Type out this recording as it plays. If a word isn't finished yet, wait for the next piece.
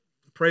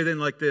Pray then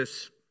like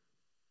this: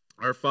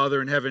 Our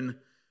Father in heaven,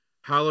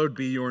 hallowed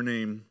be your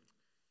name.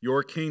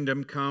 Your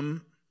kingdom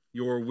come,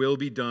 your will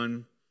be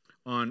done,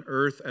 on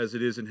earth as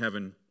it is in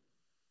heaven.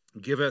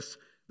 Give us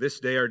this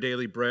day our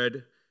daily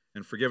bread,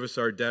 and forgive us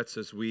our debts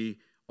as we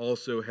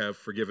also have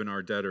forgiven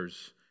our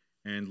debtors.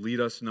 And lead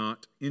us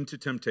not into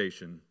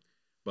temptation,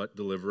 but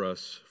deliver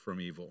us from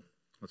evil.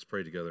 Let's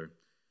pray together.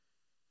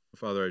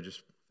 Father, I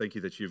just thank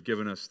you that you've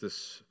given us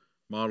this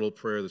model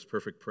prayer, this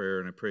perfect prayer,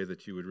 and I pray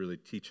that you would really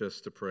teach us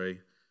to pray.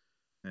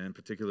 And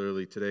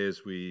particularly today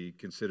as we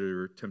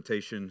consider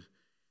temptation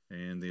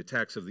and the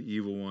attacks of the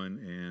evil one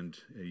and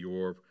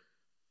your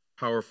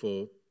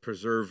powerful,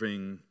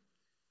 preserving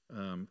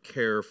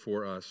care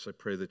for us, I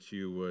pray that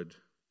you would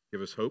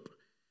give us hope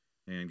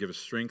and give us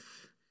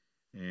strength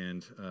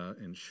and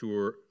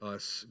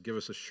give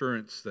us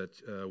assurance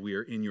that we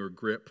are in your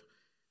grip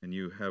and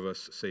you have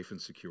us safe and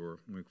secure.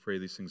 And we pray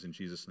these things in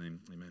Jesus' name.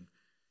 Amen.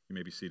 You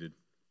may be seated.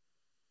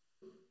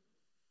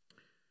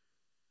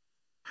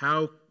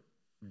 How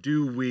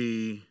do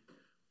we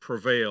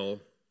prevail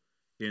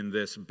in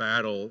this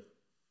battle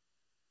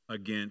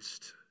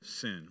against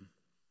sin?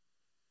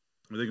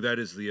 I think that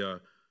is a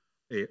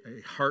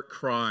heart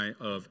cry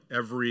of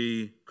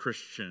every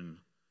Christian,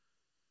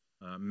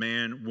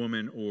 man,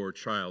 woman, or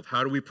child.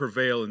 How do we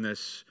prevail in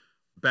this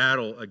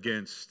battle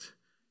against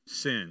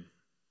sin?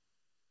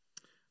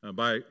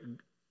 By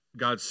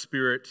God's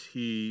Spirit,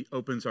 He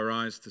opens our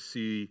eyes to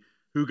see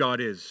who God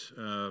is,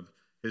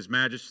 His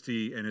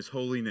majesty and His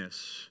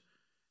holiness,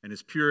 and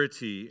His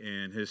purity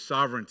and His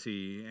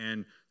sovereignty.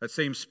 And that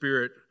same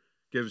Spirit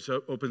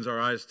opens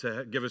our eyes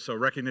to give us a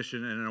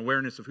recognition and an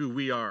awareness of who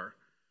we are,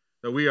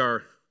 that we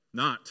are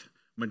not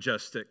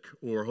majestic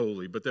or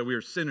holy, but that we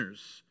are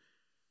sinners.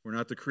 We're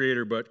not the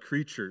creator, but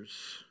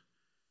creatures,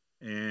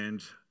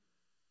 and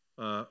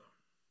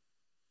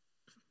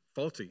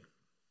faulty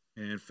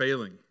and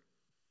failing.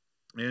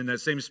 And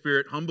that same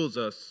Spirit humbles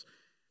us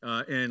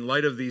in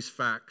light of these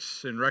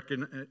facts, in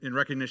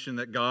recognition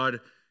that God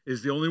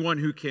is the only one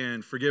who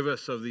can forgive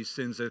us of these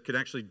sins, that can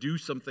actually do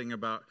something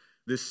about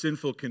this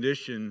sinful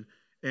condition.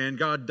 And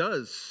God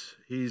does.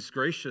 He's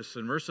gracious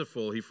and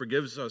merciful. He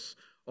forgives us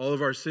all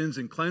of our sins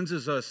and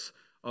cleanses us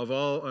of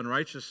all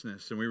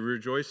unrighteousness. And we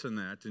rejoice in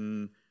that,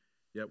 and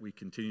yet we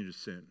continue to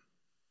sin.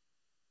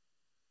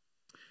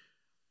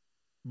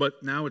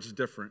 But now it's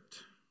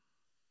different,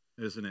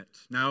 isn't it?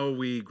 Now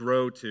we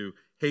grow to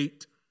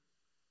hate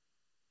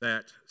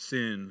that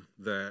sin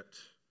that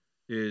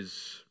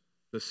is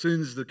the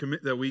sins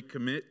that we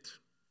commit.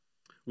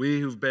 We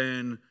who've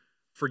been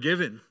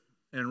forgiven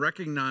and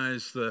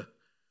recognize the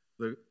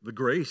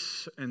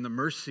grace and the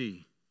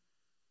mercy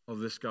of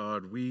this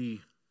God, we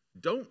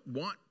don't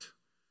want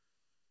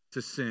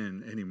to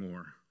sin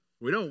anymore.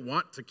 We don't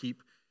want to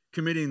keep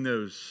committing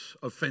those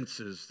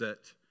offenses that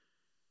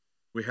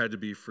we had to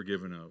be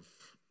forgiven of.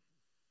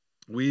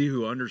 We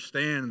who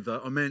understand the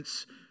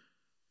immense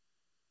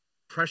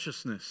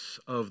preciousness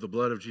of the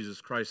blood of Jesus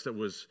Christ that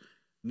was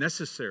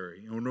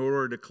necessary in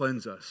order to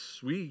cleanse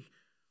us, we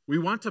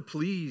want to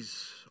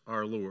please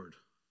our Lord.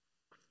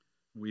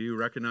 We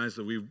recognize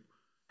that we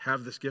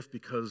have this gift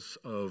because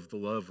of the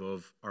love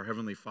of our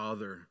Heavenly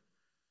Father,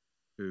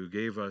 who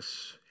gave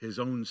us His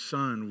own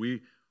Son.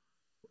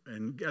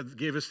 And God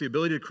gave us the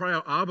ability to cry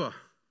out, Abba,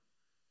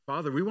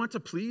 Father. We want to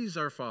please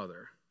our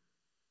Father.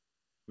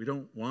 We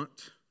don't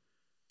want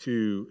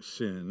to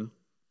sin.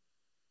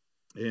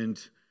 And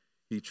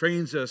He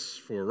trains us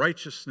for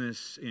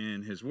righteousness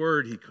in His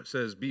Word. He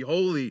says, be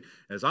holy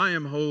as I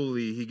am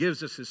holy. He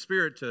gives us His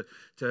Spirit to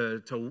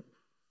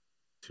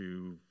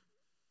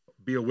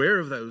be aware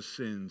of those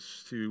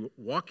sins, to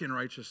walk in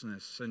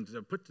righteousness, and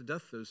to put to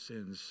death those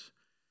sins.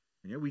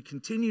 And yet we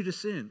continue to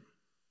sin.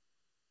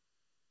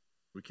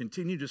 We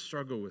continue to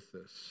struggle with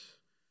this.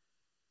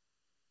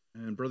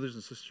 And brothers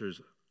and sisters,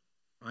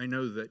 I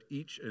know that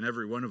each and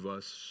every one of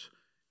us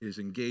is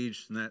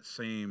engaged in that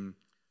same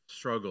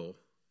struggle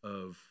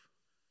of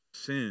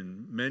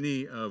sin.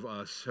 Many of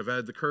us have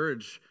had the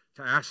courage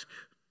to ask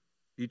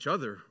each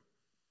other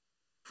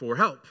for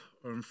help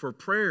and for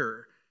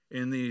prayer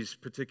in these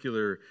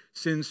particular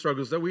sin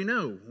struggles that we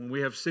know. When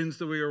we have sins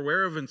that we are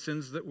aware of and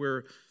sins that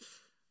we're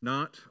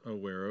not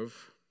aware of.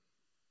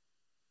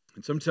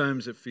 And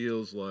sometimes it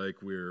feels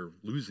like we're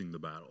losing the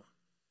battle.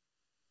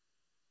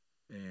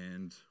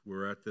 And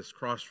we're at this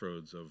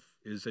crossroads of,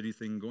 is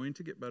anything going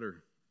to get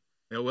better?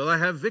 Will I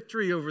have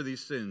victory over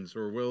these sins?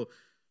 Or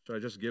should I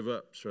just give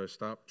up? Should I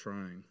stop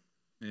trying?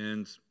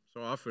 And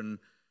so often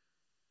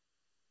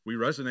we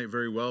resonate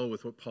very well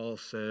with what Paul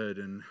said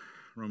in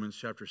Romans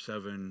chapter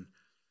 7.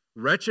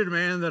 Wretched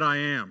man that I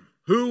am,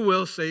 who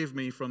will save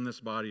me from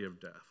this body of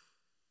death?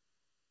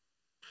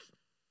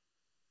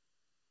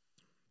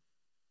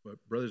 But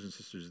brothers and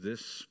sisters,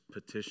 this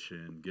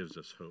petition gives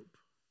us hope.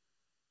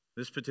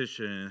 This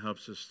petition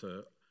helps us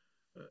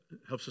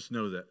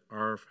know that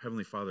our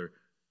Heavenly Father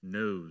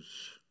knows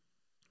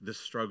this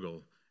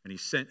struggle, and He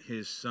sent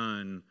His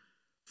Son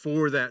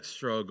for that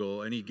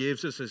struggle, and He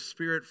gives us His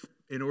Spirit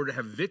in order to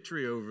have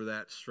victory over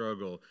that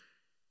struggle.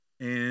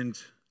 And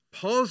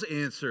Paul's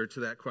answer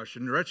to that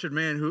question, wretched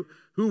man,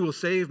 who will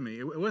save me?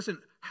 It wasn't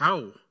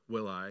how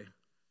will I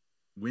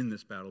win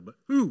this battle, but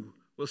who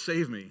will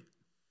save me? And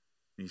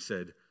he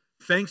said,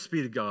 thanks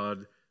be to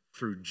God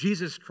through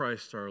Jesus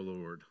Christ our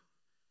Lord.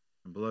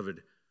 And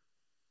beloved,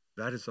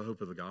 that is the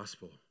hope of the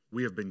gospel.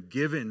 We have been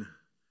given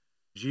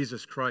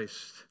Jesus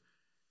Christ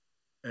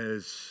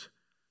as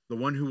the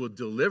one who will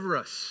deliver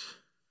us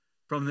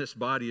from this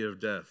body of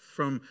death,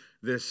 from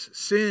this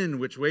sin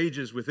which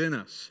wages within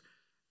us.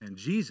 And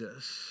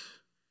Jesus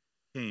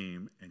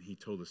came and he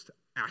told us to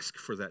ask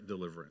for that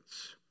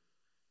deliverance.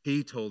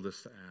 He told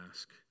us to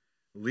ask,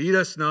 lead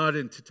us not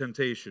into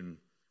temptation,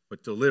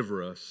 but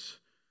deliver us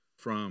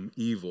from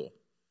evil.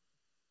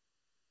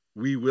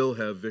 We will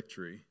have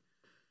victory.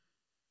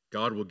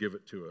 God will give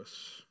it to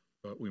us,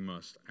 but we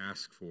must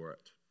ask for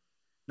it.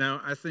 Now,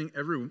 I think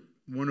every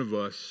one of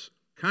us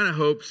kind of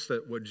hopes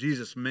that what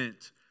Jesus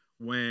meant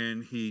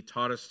when he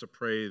taught us to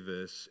pray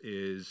this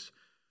is,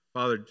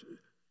 Father,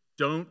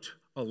 don't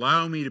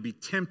allow me to be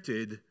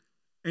tempted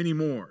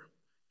anymore.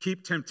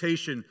 Keep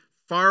temptation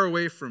far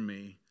away from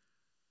me,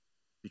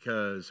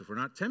 because if we're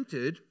not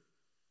tempted,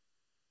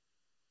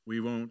 we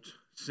won't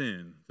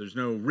sin. There's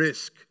no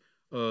risk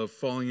of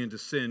falling into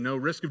sin, no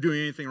risk of doing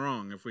anything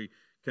wrong if we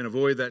can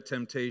avoid that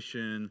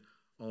temptation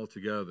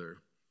altogether.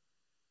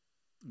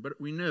 But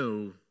we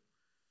know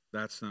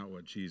that's not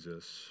what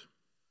Jesus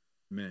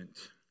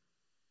meant,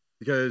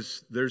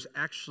 because there's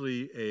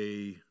actually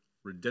a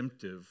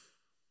redemptive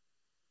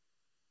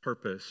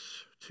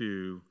purpose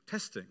to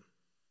testing.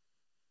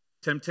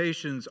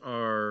 Temptations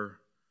are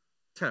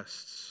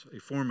tests, a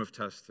form of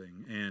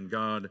testing, and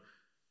God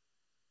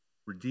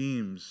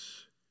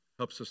redeems,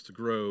 helps us to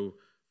grow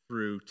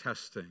through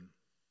testing.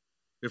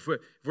 If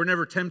we're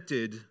never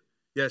tempted,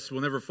 yes,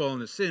 we'll never fall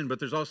into sin, but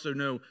there's also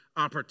no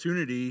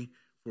opportunity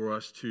for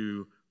us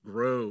to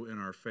grow in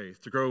our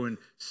faith, to grow in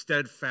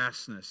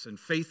steadfastness and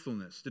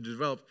faithfulness, to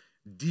develop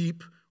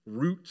deep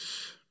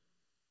roots.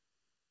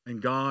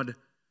 And God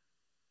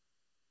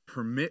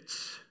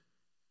permits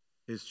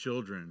his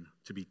children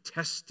to be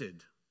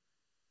tested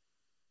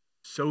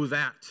so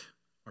that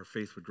our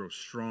faith would grow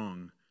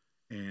strong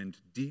and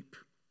deep,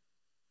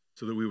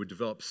 so that we would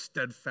develop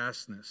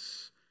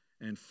steadfastness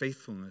and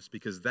faithfulness,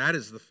 because that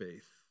is the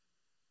faith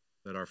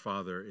that our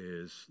Father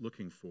is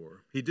looking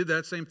for. He did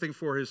that same thing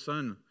for his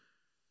Son,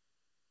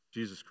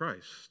 Jesus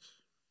Christ.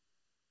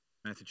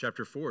 Matthew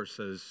chapter 4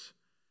 says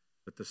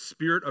that the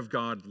Spirit of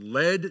God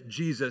led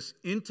Jesus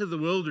into the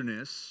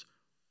wilderness.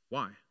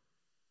 Why?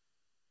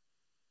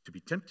 To be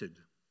tempted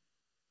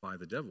by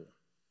the devil.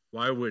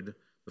 Why would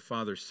the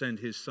Father send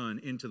his Son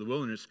into the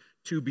wilderness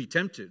to be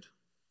tempted?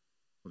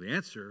 Well, the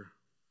answer,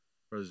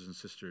 brothers and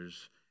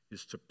sisters,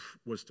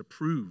 was to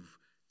prove,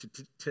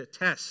 to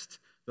test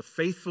the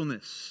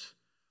faithfulness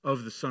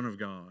of the Son of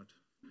God.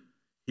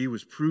 He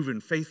was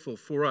proven faithful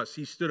for us.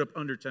 He stood up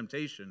under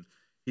temptation.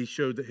 He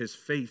showed that his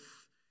faith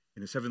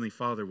in his heavenly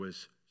Father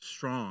was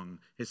strong.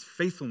 His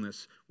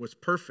faithfulness was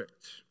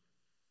perfect.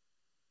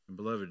 And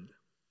beloved,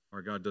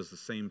 our God does the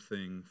same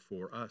thing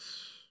for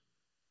us.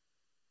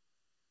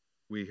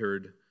 We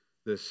heard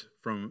this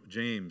from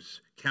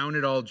James. Count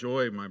it all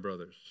joy, my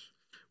brothers,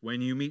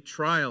 when you meet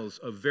trials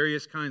of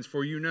various kinds,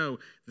 for you know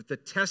that the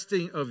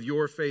testing of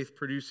your faith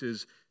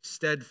produces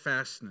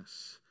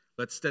steadfastness.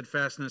 Let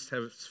steadfastness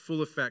have its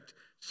full effect,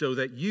 so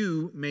that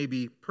you may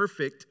be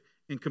perfect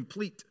and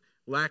complete,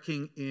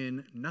 lacking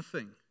in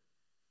nothing.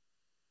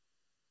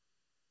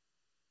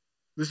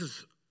 This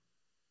is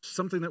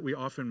something that we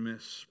often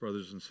miss,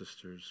 brothers and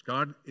sisters.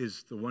 God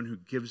is the one who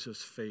gives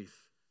us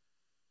faith,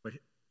 but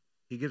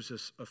he gives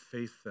us a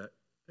faith that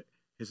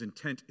his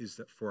intent is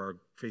that for our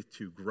faith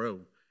to grow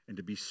and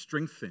to be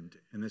strengthened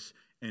in this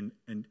and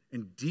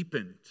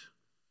deepened.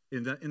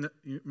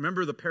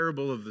 Remember the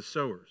parable of the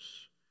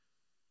sowers.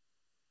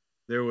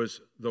 There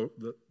was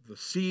the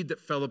seed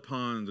that fell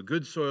upon the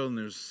good soil, and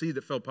there's seed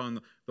that fell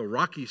upon the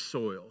rocky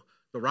soil.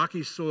 The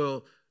rocky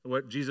soil,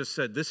 what Jesus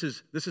said, this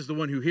is the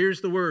one who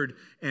hears the word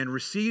and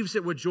receives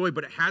it with joy,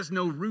 but it has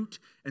no root.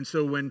 And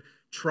so when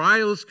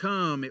trials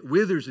come, it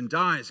withers and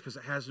dies because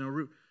it has no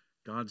root.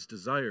 God's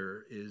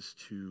desire is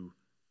to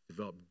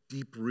develop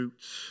deep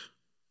roots,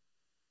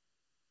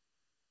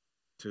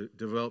 to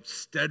develop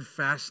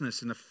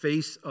steadfastness in the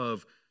face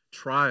of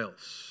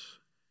trials.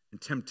 And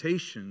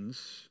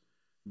temptations,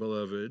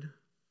 beloved,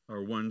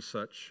 are one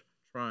such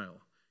trial.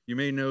 You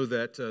may know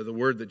that the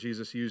word that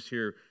Jesus used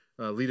here,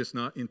 lead us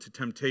not into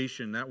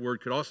temptation, that word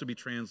could also be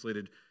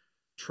translated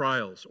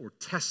trials or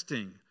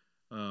testing,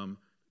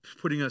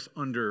 putting us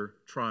under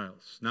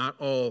trials. Not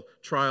all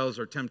trials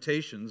are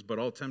temptations, but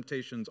all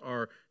temptations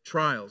are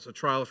trials. A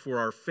trial for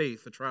our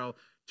faith, a trial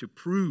to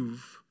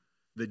prove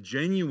the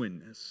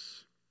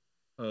genuineness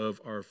of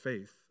our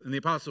faith. And the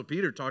Apostle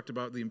Peter talked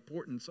about the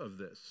importance of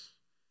this.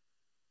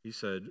 He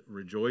said,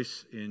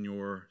 rejoice in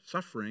your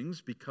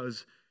sufferings,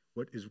 because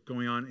what is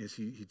going on is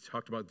he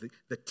talked about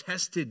the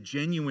tested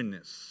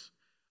genuineness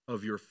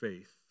of your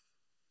faith.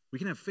 We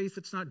can have faith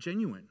that's not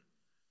genuine,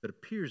 that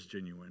appears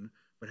genuine,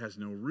 but has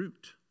no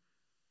root.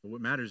 But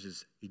what matters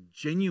is a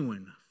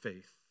genuine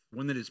faith,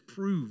 one that is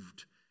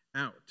proved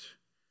out.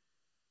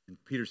 And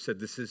Peter said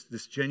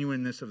this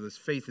genuineness of this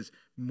faith is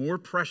more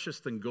precious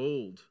than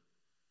gold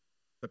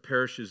that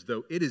perishes,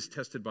 though it is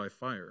tested by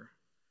fire.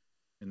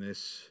 And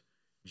this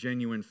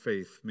genuine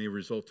faith may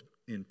result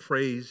in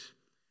praise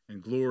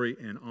and glory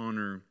and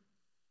honor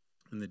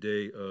in the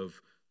day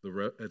of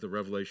the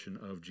revelation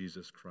of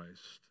Jesus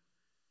Christ.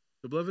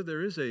 So, beloved,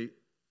 there is a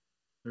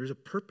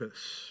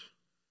purpose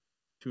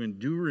to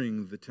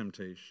enduring the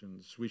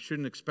temptations. We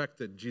shouldn't expect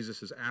that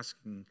Jesus is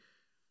asking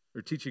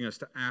or teaching us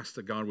to ask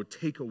that God would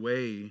take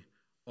away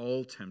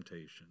all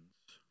temptations,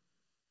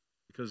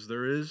 because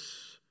there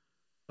is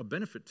a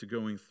benefit to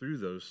going through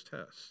those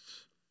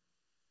tests.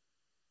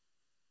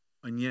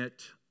 And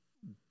yet,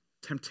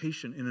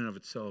 temptation in and of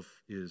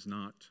itself is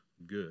not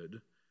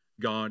good.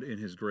 God, in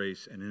his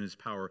grace and in his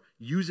power,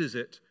 uses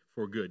it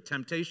for good.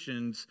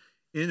 Temptations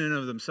in and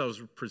of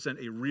themselves present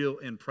a real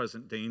and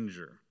present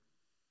danger.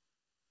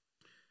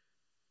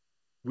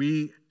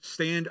 We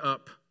stand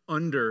up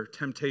under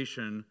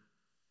temptation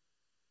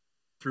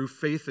through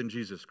faith in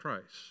Jesus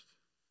Christ.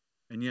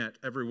 And yet,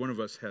 every one of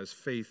us has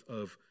faith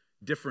of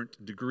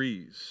different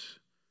degrees.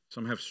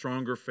 Some have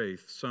stronger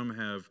faith, some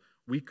have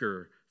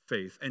weaker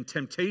faith. And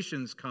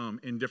temptations come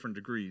in different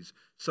degrees.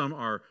 Some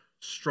are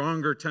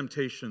stronger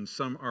temptations,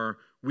 some are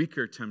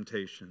weaker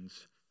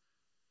temptations.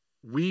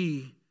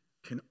 We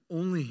can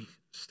only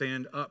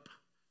stand up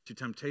to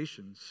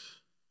temptations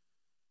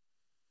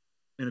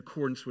in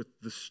accordance with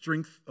the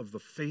strength of the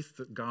faith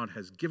that God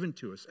has given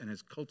to us and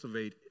has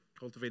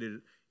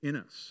cultivated in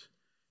us.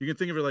 You can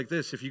think of it like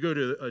this. If you go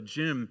to a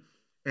gym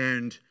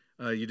and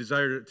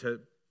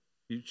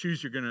you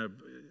choose you're going to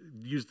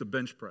use the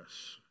bench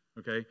press,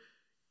 okay?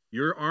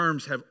 Your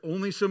arms have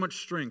only so much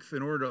strength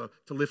in order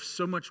to lift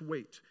so much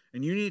weight.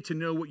 And you need to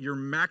know what your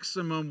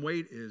maximum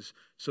weight is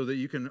so that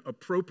you can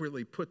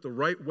appropriately put the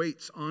right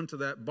weights onto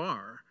that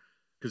bar.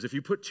 Because if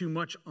you put too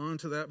much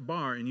onto that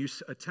bar and you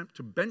attempt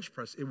to bench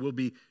press, it will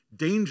be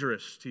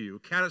dangerous to you,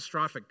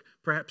 catastrophic,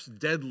 perhaps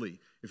deadly,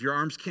 if your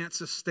arms can't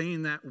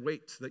sustain that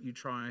weight that you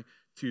try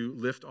to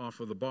lift off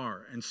of the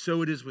bar. And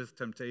so it is with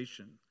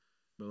temptation,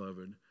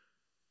 beloved.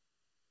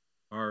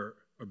 Our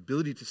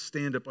ability to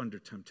stand up under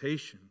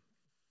temptation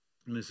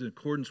is in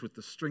accordance with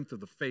the strength of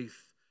the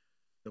faith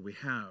that we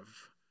have.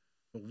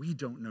 But we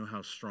don't know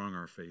how strong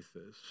our faith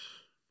is,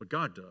 but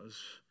God does.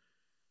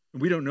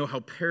 And we don't know how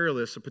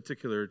perilous a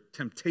particular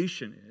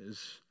temptation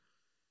is,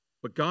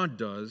 but God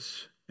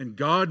does. And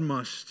God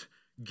must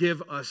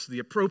give us the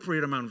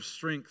appropriate amount of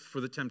strength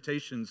for the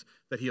temptations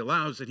that he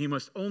allows. And he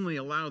must only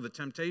allow the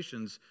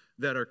temptations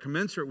that are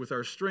commensurate with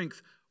our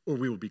strength, or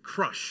we will be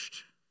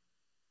crushed.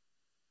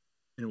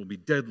 And it will be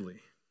deadly.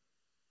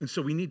 And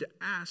so we need to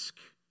ask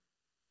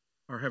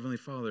our Heavenly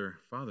Father,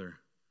 Father,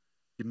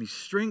 give me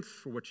strength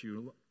for what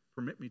you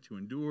permit me to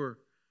endure.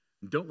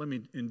 And don't let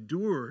me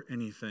endure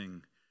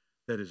anything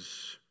that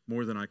is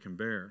more than I can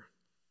bear.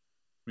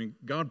 I mean,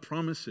 God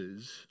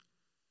promises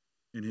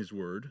in his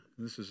word,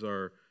 and this is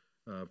our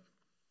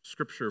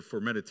scripture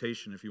for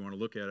meditation if you want to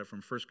look at it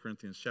from 1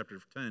 Corinthians chapter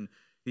 10.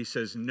 He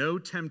says, no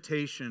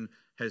temptation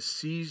has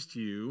seized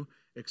you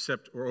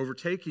or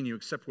overtaken you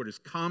except what is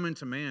common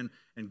to man,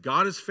 and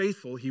God is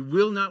faithful. He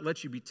will not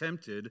let you be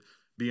tempted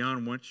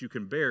beyond what you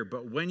can bear,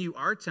 but when you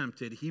are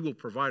tempted, he will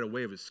provide a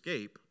way of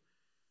escape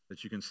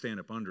that you can stand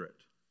up under it.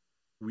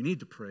 We need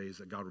to praise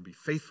that God would be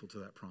faithful to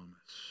that promise,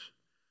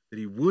 that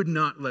he would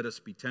not let us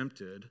be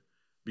tempted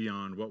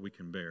beyond what we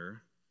can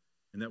bear,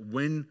 and that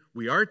when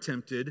we are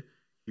tempted,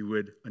 he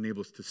would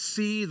enable us to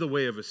see the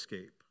way of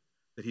escape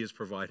that he has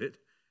provided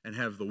and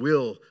have the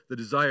will, the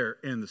desire,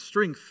 and the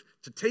strength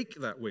to take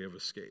that way of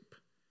escape,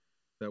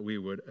 that we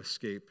would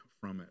escape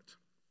from it,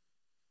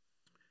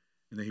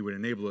 and that he would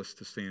enable us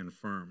to stand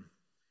firm.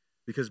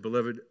 Because,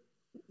 beloved,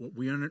 what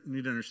we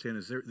need to understand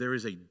is there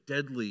is a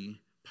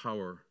deadly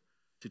power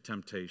to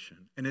temptation.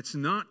 And it's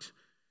not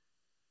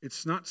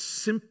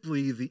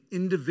simply the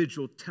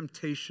individual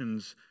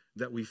temptations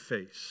that we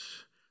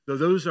face, though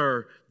those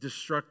are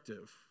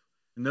destructive,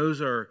 and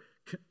those are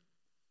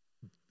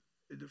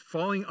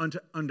falling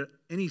under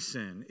any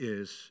sin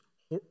is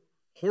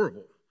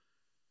horrible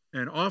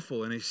and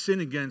awful, and a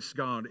sin against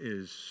God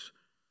is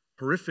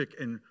horrific,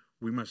 and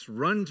we must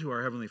run to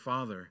our Heavenly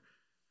Father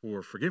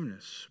for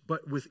forgiveness.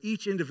 But with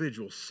each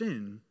individual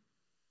sin,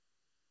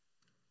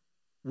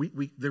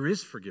 there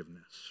is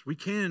forgiveness.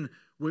 When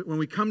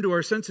we come to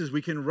our senses,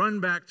 we can run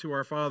back to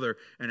our Father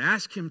and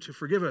ask him to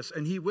forgive us,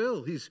 and he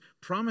will. He's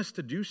promised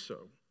to do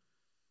so.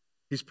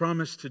 He's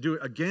promised to do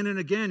it again and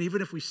again,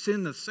 even if we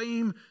sin the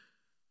same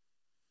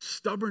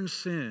stubborn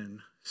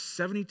sin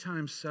 70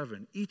 times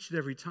 7. Each and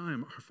every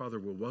time, our Father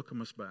will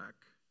welcome us back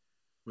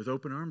with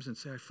open arms and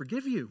say, I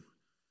forgive you.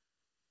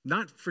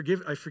 I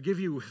forgive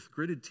you with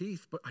gritted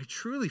teeth, but I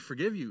truly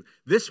forgive you.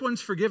 This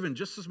one's forgiven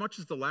just as much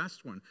as the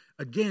last one,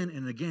 again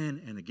and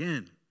again and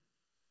again.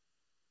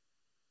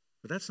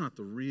 But that's not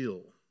the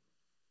real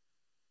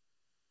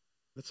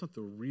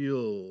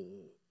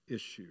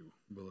issue,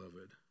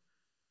 beloved.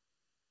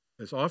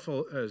 As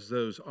awful as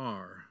those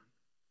are,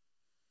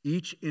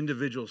 Each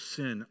individual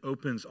sin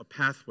opens a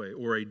pathway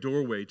or a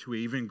doorway to an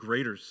even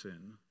greater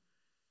sin.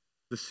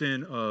 The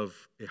sin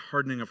of a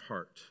hardening of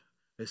heart,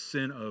 a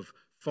sin of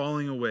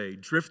falling away,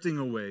 drifting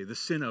away, the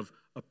sin of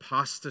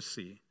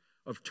apostasy,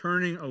 of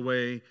turning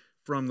away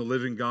from the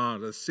living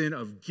God, a sin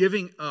of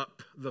giving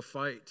up the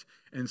fight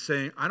and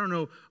saying, I don't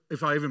know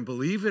if I even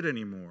believe it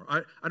anymore.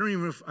 I don't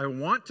even know if I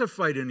want to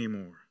fight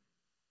anymore.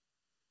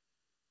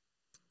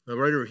 The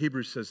writer of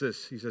Hebrews says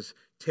this. He says,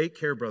 take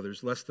care,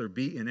 brothers, lest there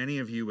be in any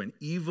of you an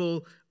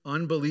evil,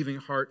 unbelieving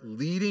heart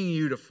leading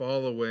you to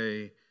fall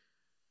away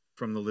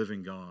from the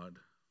living God.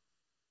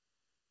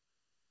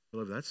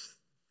 Beloved,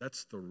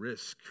 that's the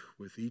risk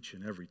with each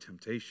and every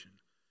temptation.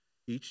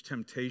 Each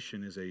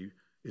temptation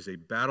is a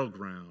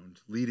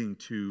battleground leading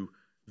to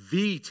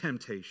the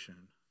temptation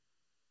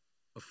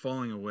of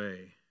falling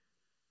away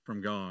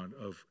from God,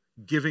 of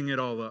giving it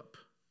all up,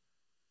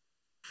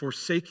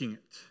 forsaking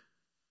it,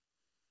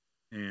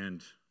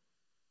 and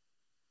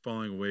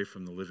falling away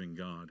from the living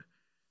God.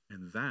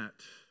 And that,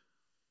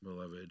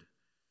 beloved,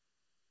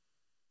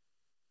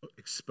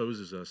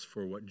 exposes us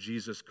for what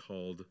Jesus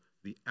called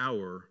the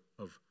hour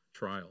of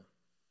trial.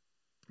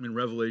 In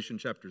Revelation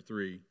chapter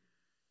 3,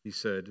 he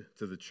said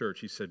to the church,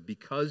 he said,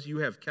 because you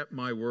have kept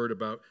my word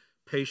about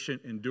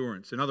patient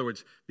endurance. In other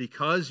words,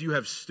 because you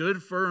have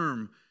stood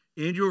firm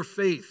in your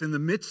faith in the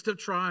midst of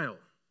trial,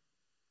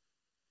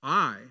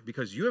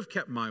 because you have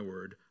kept my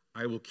word,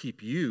 I will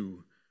keep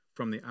you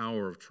from the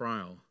hour of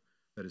trial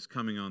that is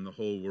coming on the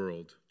whole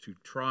world to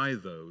try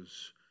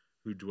those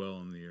who dwell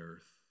on the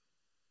earth.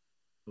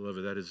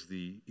 Beloved, that is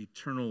the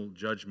eternal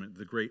judgment,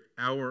 the great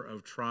hour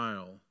of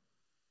trial.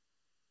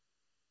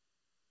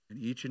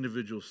 And each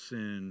individual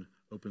sin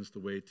opens the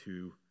way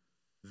to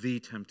the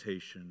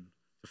temptation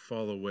to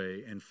fall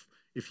away. And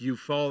if you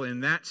fall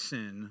in that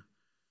sin,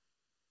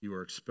 you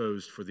are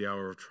exposed for the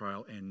hour of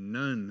trial, and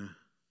none,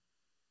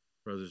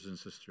 brothers and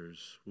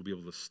sisters, will be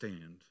able to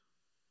stand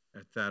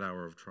at that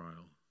hour of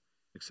trial,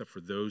 except for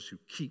those who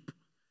keep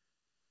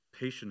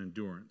patient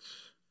endurance,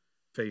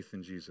 faith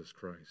in Jesus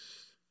Christ.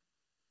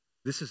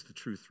 This is the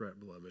true threat,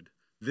 beloved.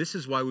 This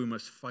is why we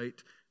must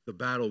fight the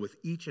battle with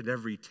each and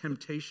every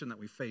temptation that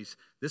we face.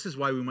 This is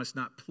why we must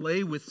not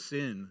play with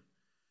sin,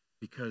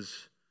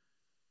 because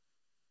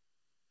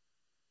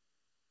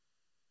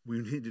we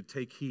need to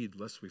take heed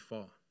lest we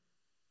fall,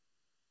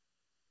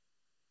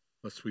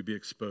 lest we be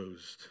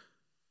exposed.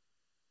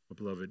 But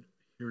beloved,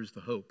 here's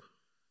the hope.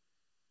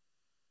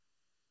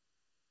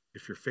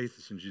 If your faith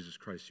is in Jesus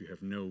Christ,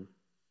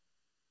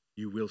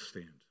 you will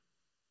stand,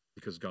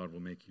 because God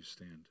will make you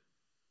stand.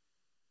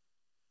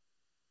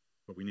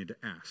 But we need to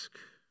ask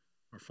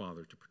our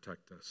Father to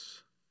protect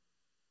us.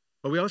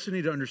 But we also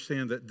need to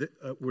understand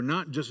that we're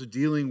not just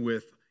dealing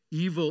with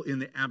evil in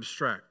the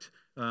abstract,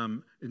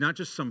 not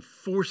just some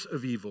force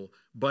of evil,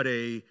 but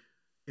a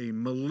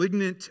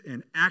malignant,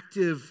 an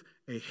active,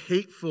 a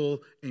hateful,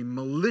 a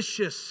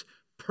malicious,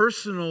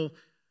 personal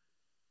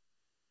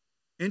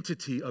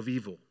entity of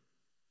evil.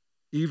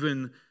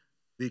 Even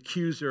the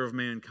accuser of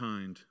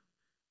mankind,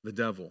 the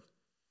devil.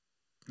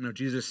 Now,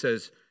 Jesus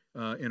says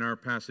in our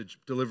passage,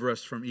 deliver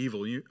us from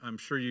evil. I'm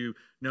sure you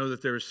know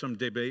that there is some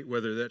debate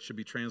whether that should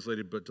be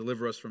translated, but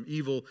deliver us from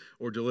evil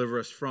or deliver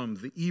us from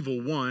the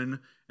evil one.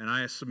 And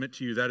I submit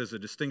to you that is a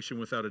distinction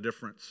without a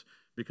difference,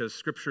 because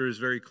Scripture is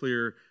very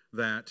clear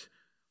that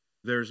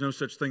there's no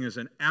such thing as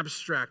an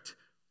abstract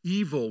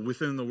evil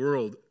within the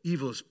world.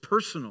 Evil is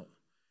personal.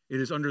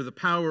 It is under the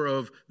power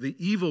of the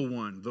evil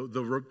one,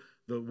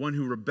 the one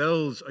who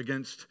rebels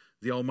against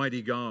the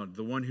Almighty God,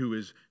 the one who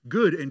is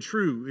good and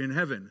true in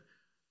heaven.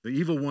 The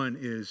evil one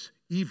is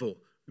evil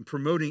and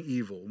promoting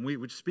evil. And we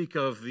would speak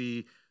of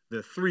the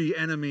three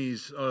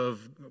enemies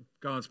of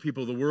God's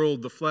people, the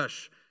world, the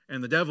flesh,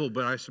 and the devil.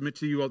 But I submit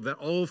to you that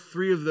all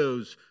three of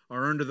those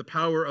are under the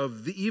power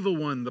of the evil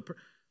one.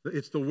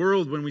 It's the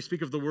world. When we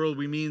speak of the world,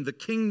 we mean the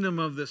kingdom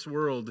of this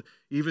world,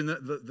 even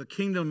the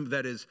kingdom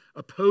that is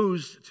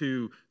opposed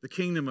to the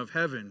kingdom of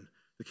heaven,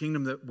 the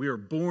kingdom that we are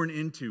born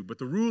into. But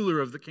the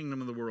ruler of the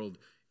kingdom of the world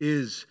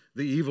is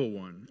the evil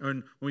one.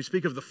 And when we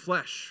speak of the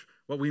flesh,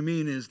 what we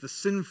mean is the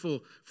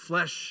sinful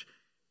flesh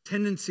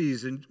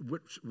tendencies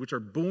which are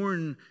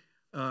born,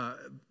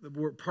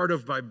 we're part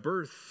of by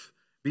birth,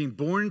 being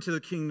born into the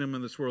kingdom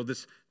of this world,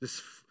 this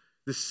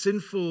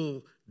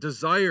sinful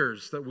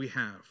desires that we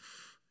have.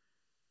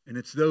 And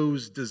it's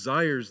those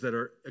desires that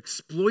are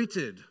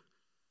exploited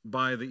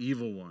by the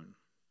evil one.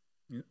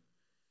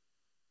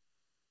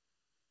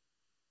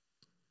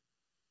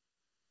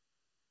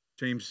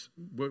 James,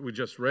 what we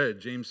just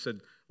read, James said,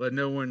 let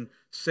no one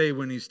say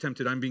when he's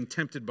tempted, I'm being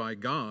tempted by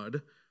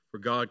God, for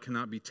God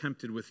cannot be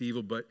tempted with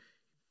evil, but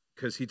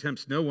because he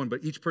tempts no one,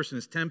 but each person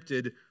is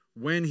tempted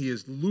when he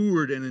is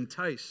lured and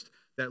enticed.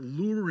 That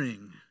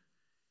luring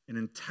and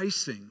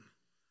enticing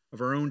of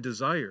our own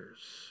desires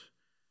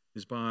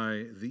is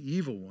by the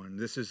evil one.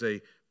 This is a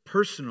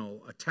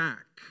personal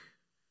attack.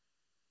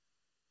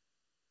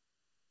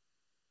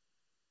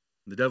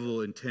 The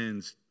devil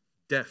intends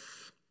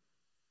death.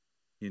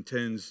 He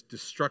intends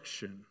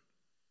destruction.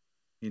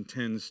 He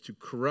intends to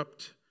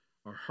corrupt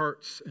our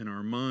hearts and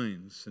our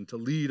minds, and to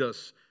lead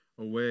us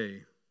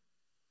away.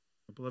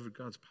 But beloved,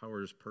 God's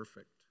power is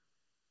perfect.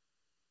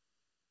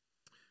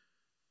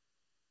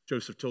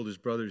 Joseph told his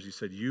brothers, he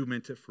said, you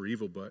meant it for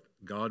evil, but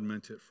God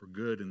meant it for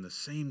good. And the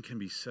same can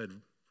be said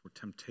for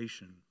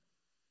temptation.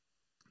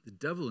 The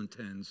devil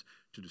intends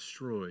to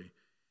destroy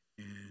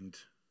and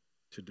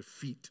to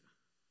defeat,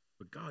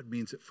 but God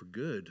means it for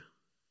good,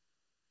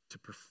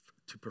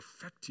 to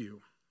perfect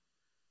you,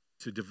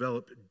 to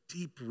develop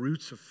deep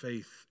roots of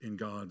faith in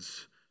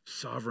God's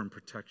sovereign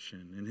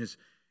protection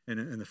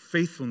and the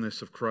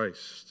faithfulness of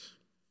Christ.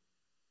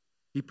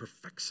 He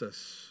perfects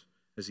us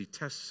as he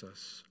tests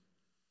us,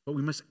 but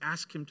we must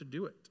ask him to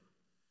do it.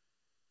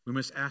 We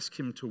must ask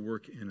him to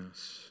work in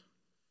us.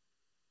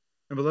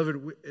 And beloved,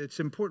 it's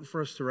important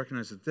for us to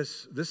recognize that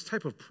this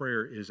type of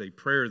prayer is a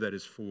prayer that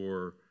is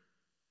for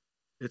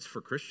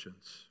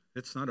Christians.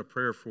 It's not a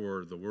prayer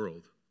for the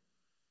world.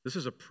 This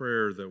is a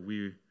prayer that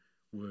we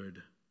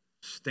would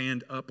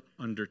stand up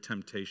under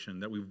temptation,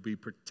 that we would be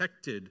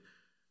protected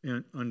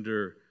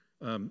under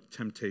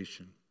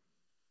temptation.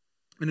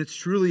 And it's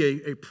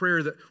truly a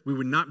prayer that we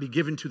would not be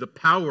given to the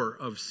power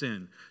of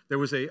sin. There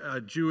was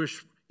a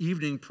Jewish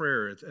evening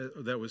prayer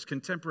that was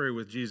contemporary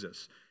with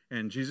Jesus.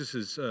 And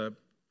Jesus'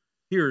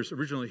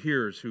 original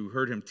hearers who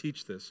heard him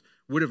teach this,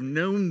 would have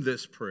known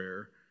this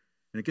prayer.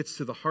 And it gets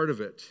to the heart of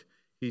it.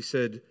 He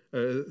said,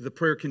 the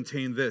prayer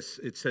contained this.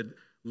 It said,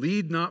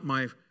 lead not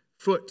my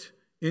foot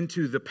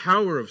into the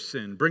power of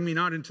sin. Bring me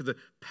not into the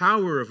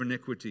power of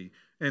iniquity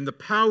and the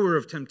power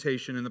of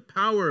temptation and the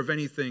power of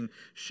anything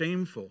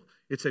shameful.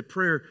 It's a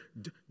prayer,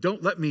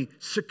 don't let me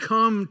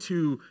succumb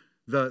to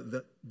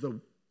the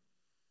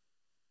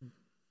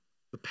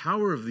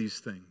power of these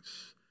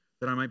things,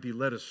 that I might be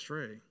led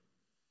astray.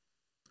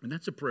 And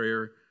that's a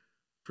prayer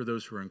for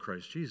those who are in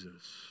Christ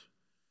Jesus.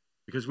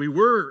 Because we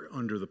were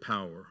under the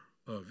power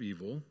of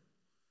evil,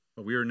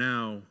 but we are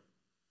now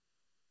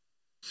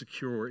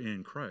secure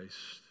in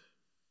Christ.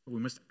 But we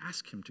must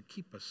ask him to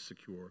keep us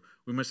secure.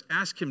 We must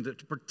ask him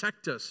to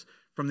protect us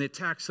from the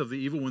attacks of the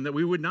evil one, that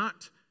we would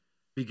not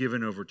be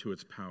given over to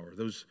its power.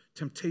 Those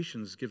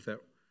temptations give that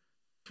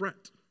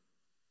threat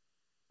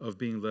of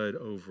being led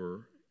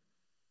over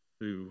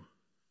to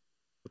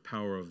the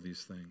power of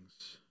these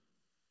things.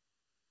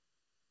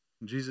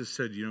 And Jesus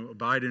said,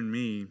 abide in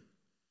me.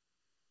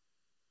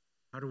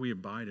 How do we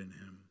abide in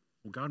him?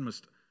 Well, God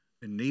must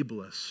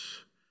enable us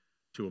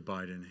to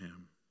abide in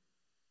him.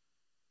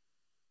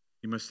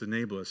 He must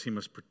enable us. He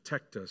must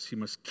protect us. He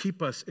must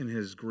keep us in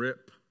his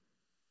grip.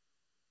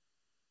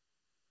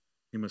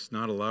 He must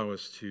not allow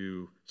us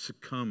to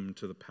succumb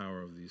to the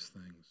power of these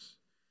things.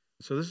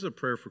 So this is a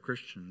prayer for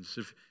Christians.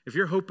 If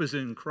your hope is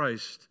in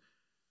Christ,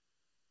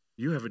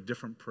 you have a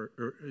different prayer,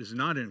 or is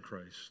not in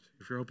Christ.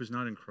 If your hope is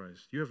not in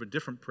Christ, you have a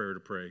different prayer to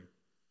pray.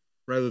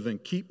 Rather than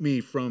keep me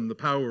from the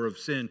power of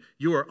sin,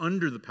 you are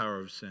under the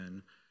power of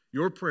sin.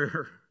 Your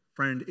prayer,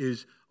 friend,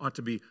 ought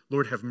to be,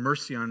 Lord, have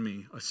mercy on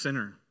me, a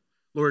sinner.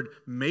 Lord,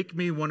 make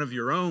me one of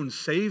your own.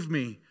 Save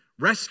me.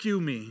 Rescue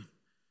me.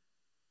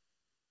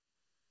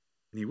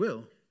 And he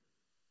will.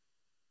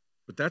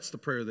 But that's the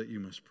prayer that you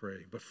must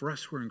pray. But for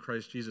us who are in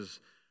Christ Jesus,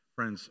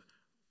 friends,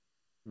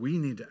 we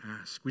need to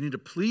ask. We need to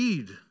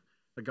plead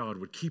that God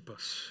would keep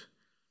us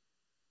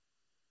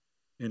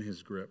in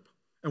his grip.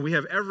 And we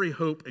have every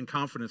hope and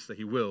confidence that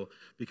he will,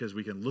 because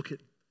we can look at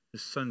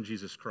his son,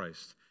 Jesus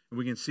Christ, and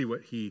we can see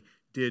what he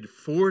did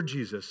for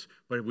Jesus,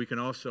 but we can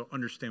also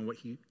understand what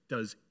he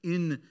does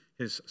in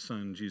his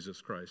son,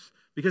 Jesus Christ.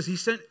 Because he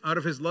sent, out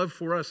of his love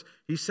for us,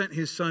 he sent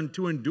his son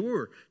to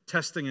endure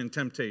testing and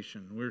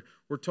temptation.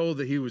 We're told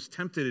that he was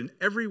tempted in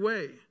every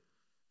way,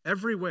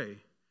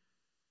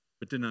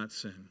 but did not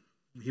sin.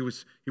 He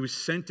was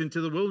sent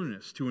into the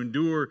wilderness to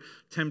endure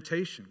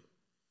temptation.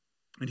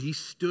 And he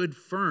stood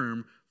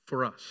firm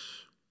for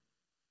us.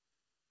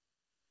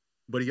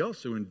 But he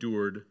also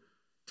endured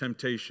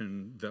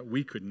temptation that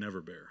we could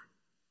never bear.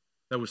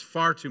 That was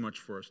far too much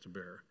for us to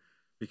bear,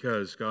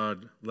 because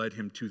God led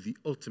him to the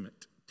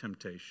ultimate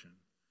temptation.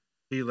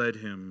 He led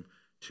him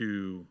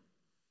to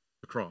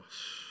the cross.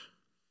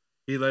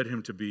 He led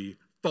him to be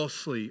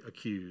falsely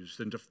accused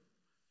and to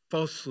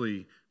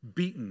falsely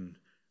beaten,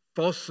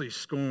 falsely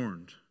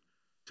scorned,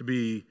 to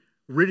be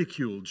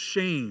ridiculed,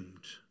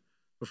 shamed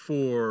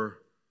before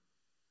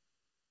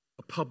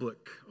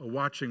a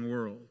watching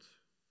world.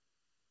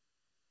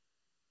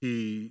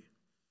 He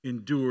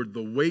endured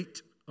the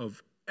weight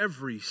of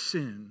every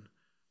sin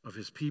of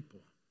his people.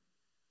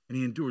 And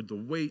he endured the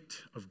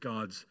weight of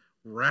God's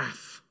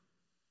wrath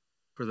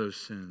for those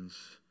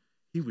sins.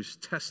 He was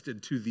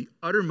tested to the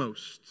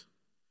uttermost,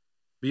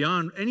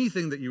 beyond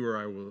anything that you or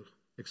I will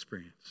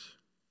experience.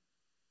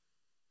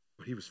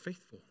 But he was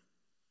faithful.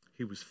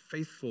 He was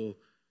faithful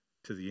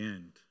to the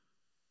end.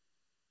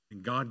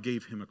 And God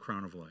gave him a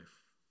crown of life.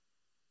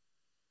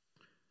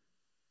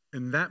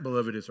 And that,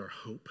 beloved, is our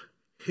hope.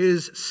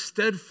 His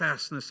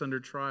steadfastness under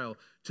trial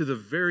to the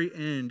very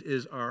end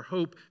is our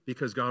hope,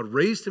 because God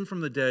raised him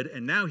from the dead,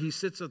 and now he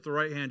sits at the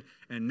right hand,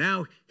 and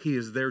now he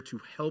is there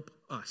to help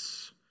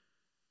us.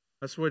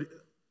 That's what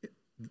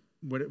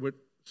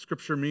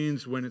Scripture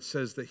means when it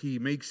says that he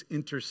makes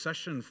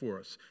intercession for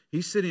us.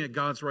 He's sitting at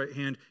God's right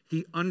hand.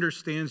 He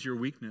understands your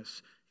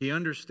weakness. He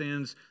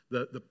understands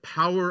the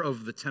power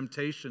of the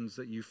temptations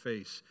that you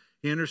face.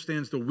 He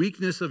understands the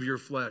weakness of your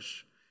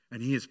flesh.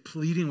 And he is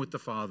pleading with the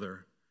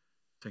Father,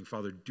 saying,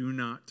 Father, do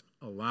not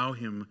allow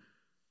him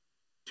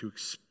to,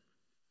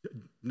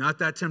 not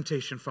that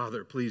temptation,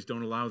 Father. Please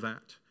don't allow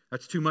that.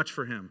 That's too much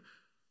for him.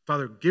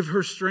 Father, give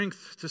her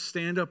strength to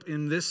stand up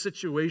in this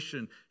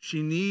situation.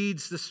 She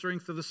needs the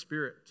strength of the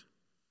Spirit.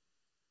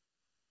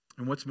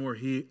 And what's more,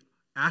 he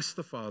asked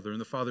the Father,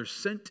 and the Father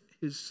sent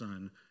his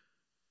Son,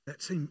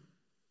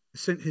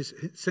 sent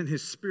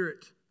his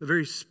Spirit, the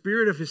very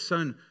Spirit of his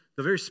Son,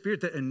 the very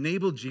Spirit that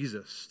enabled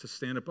Jesus to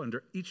stand up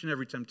under each and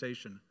every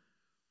temptation.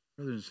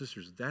 Brothers and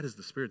sisters, that is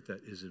the Spirit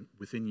that is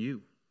within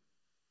you.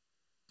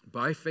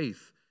 By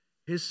faith,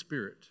 his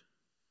Spirit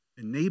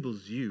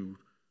enables you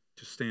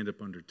to stand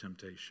up under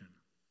temptation.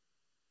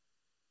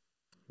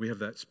 We have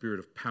that spirit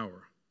of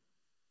power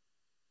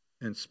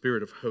and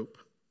spirit of hope.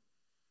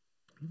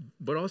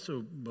 But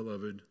also,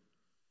 beloved,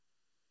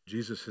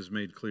 Jesus has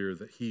made clear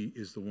that he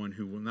is the one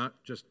who will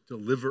not just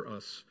deliver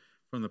us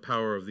from the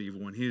power of the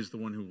evil one. He is the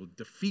one who will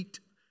defeat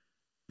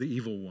the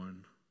evil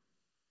one.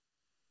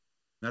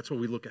 That's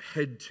what we look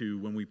ahead to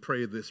when we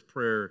pray this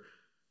prayer,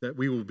 that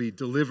we will be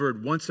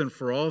delivered once and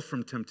for all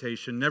from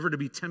temptation, never to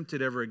be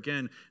tempted ever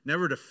again,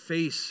 never to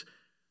face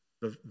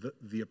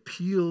the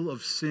appeal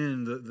of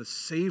sin, the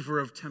savor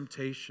of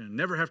temptation,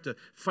 never have to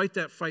fight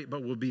that fight,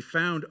 but will be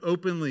found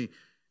openly,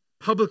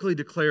 publicly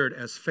declared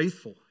as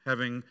faithful,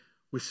 having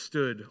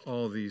withstood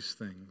all these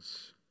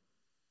things.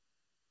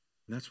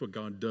 And that's what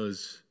God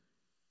does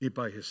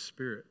by his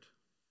Spirit.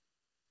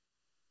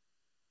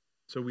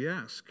 So we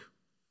ask,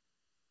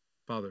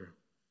 Father,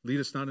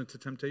 lead us not into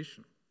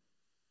temptation,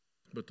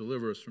 but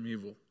deliver us from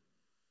evil.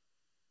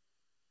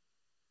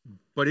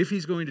 But if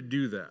he's going to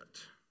do that,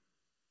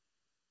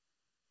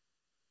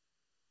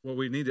 what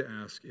we need to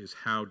ask is,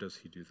 how does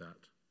he do that?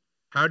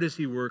 How does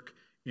he work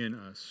in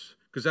us?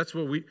 Because that's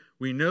what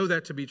we know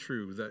that to be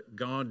true, that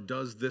God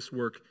does this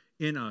work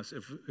in us.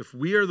 If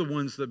we are the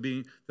ones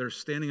that are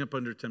standing up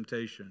under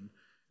temptation,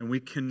 and we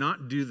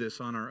cannot do this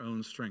on our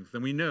own strength,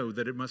 then we know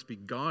that it must be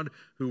God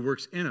who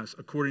works in us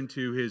according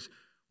to his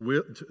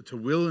will, to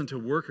will and to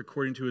work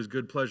according to his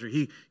good pleasure.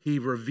 He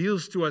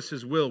reveals to us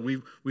his will.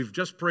 We've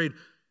just prayed,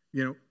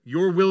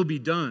 your will be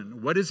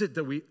done. What is it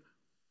that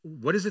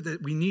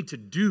we need to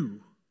do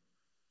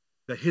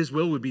that his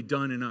will would be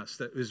done in us,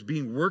 that is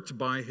being worked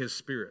by his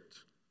Spirit?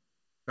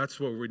 That's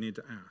what we need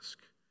to ask.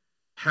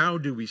 How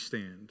do we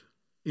stand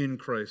in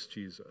Christ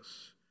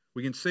Jesus?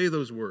 We can say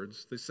those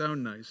words. They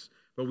sound nice,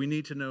 but we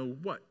need to know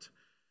what.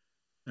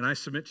 And I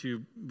submit to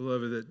you,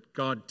 beloved, that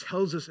God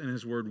tells us in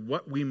his word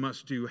what we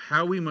must do,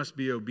 how we must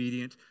be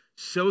obedient,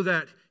 so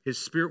that his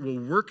Spirit will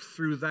work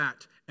through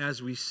that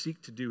as we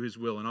seek to do his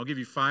will. And I'll give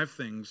you 5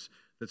 things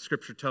that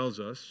Scripture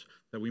tells us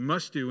that we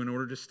must do in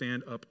order to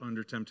stand up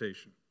under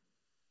temptation.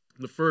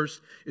 The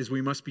first is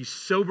we must be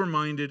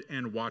sober-minded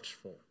and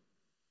watchful.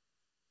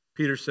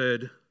 Peter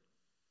said,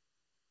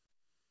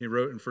 he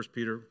wrote in 1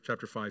 Peter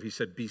chapter 5, he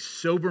said, be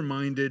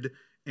sober-minded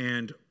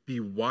and be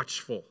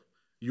watchful.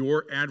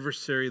 Your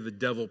adversary, the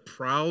devil,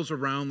 prowls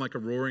around like a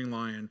roaring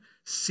lion,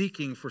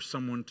 seeking for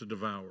someone to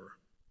devour.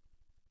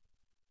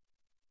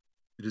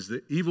 It is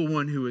the evil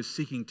one who is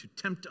seeking to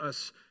tempt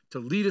us, to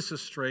lead us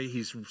astray.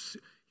 He's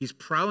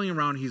prowling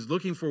around. He's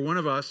looking for one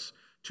of us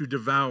to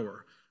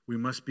devour. We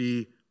must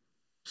be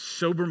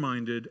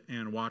sober-minded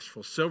and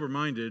watchful.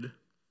 Sober-minded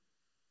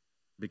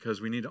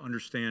because we need to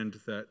understand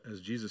that, as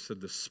Jesus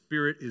said, the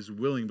spirit is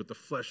willing, but the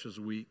flesh is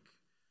weak.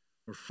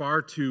 We're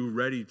far too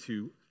ready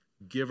to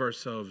give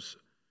ourselves.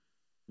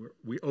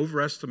 We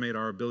overestimate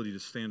our ability to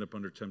stand up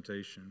under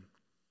temptation.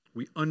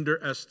 We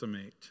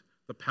underestimate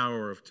the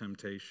power of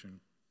temptation.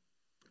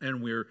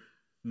 And we're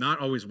not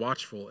always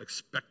watchful,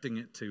 expecting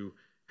it to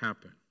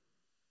happen.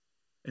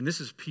 And this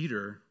is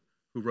Peter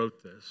who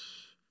wrote this.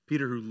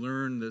 Peter who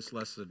learned this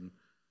lesson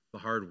the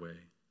hard way.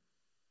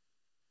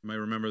 You might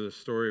remember the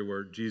story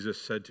where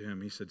Jesus said to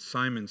him, he said,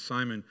 Simon,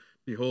 Simon,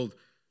 behold,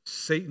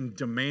 Satan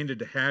demanded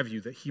to have you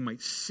that he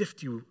might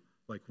sift you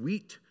like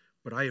wheat,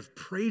 but I have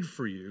prayed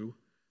for you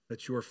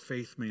that your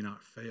faith may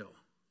not fail.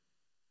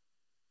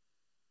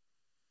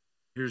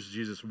 Here's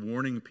Jesus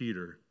warning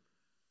Peter.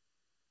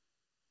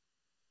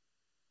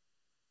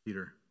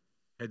 Peter,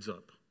 heads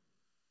up.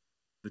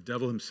 The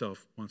devil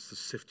himself wants to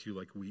sift you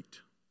like wheat.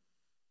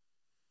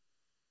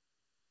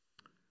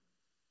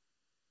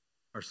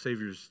 Our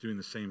Savior is doing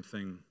the same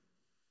thing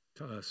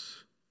to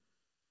us.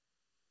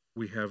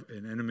 We have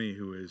an enemy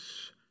who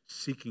is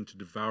seeking to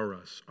devour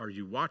us. Are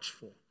you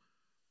watchful?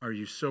 Are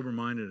you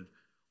sober-minded?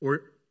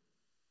 Or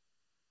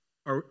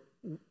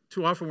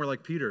too often we're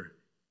like Peter.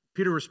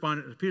 Peter's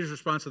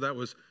response to that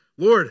was,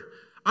 Lord,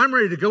 I'm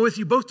ready to go with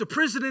you both to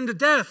prison and to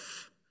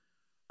death.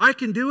 I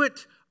can do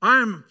it.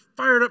 I'm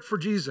fired up for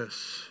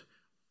Jesus.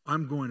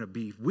 I'm going to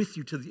be with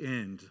you to the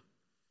end.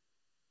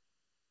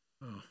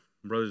 Oh,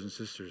 brothers and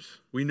sisters,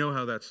 we know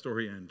how that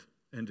story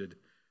ended.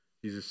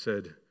 Jesus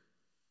said,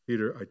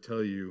 Peter, I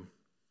tell you,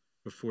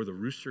 Before the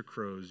rooster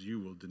crows, you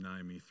will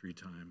deny me 3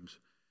 times.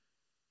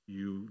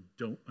 You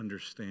don't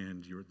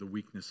understand the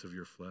weakness of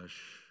your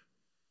flesh.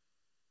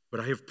 But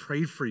I have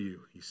prayed for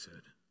you, he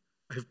said.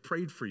 I have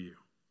prayed for you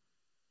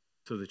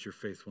so that your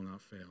faith will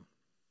not fail.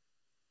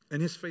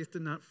 And his faith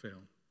did not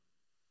fail.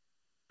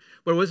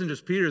 But it wasn't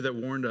just Peter that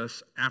warned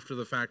us after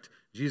the fact.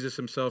 Jesus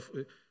himself,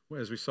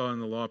 as we saw in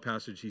the law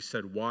passage, he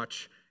said,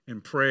 watch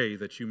and pray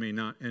that you may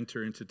not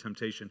enter into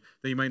temptation,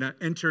 that you might not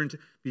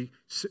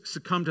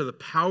succumb to the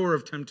power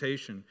of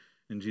temptation.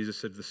 And Jesus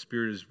said, the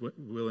spirit is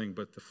willing,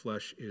 but the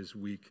flesh is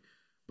weak.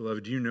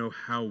 Beloved, do you know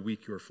how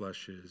weak your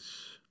flesh is?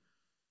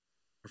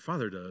 Our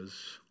Father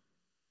does.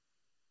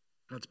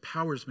 God's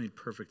power is made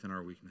perfect in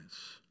our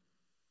weakness.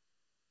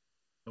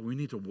 But we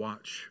need to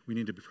watch. We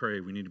need to pray.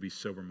 We need to be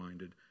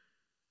sober-minded.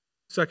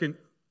 Second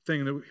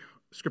thing that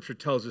Scripture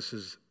tells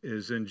us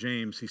is in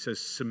James. He says,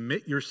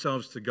 submit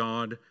yourselves to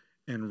God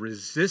and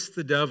resist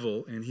the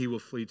devil, and he will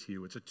flee to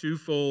you. It's a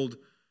twofold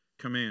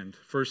command.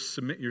 First,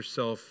 submit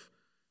yourself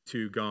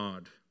to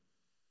God.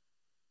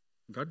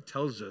 God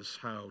tells us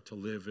how to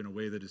live in a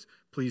way that is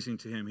pleasing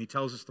to him. He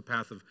tells us the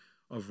path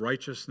of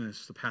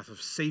righteousness, the path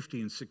of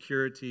safety and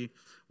security.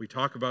 We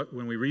talk about,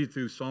 when we read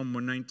through Psalm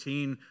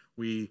 119,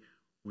 we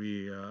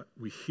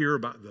hear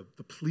about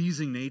the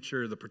pleasing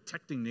nature, the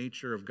protecting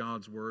nature of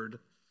God's word.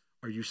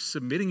 Are you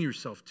submitting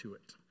yourself to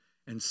it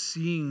and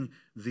seeing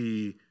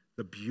the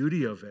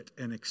beauty of it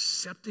and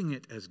accepting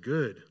it as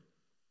good?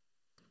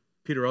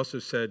 Peter also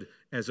said,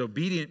 as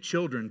obedient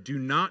children, do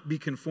not be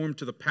conformed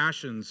to the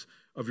passions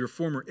of your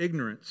former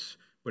ignorance,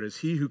 but as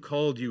he who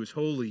called you is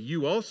holy,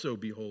 you also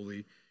be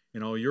holy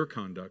in all your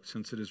conduct,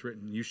 since it is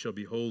written, you shall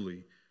be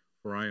holy,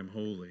 for I am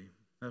holy.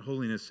 That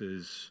holiness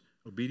is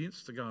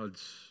obedience to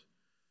God's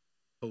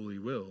holy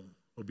will,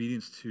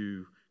 obedience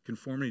to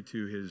conformity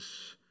to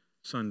his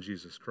Son,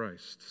 Jesus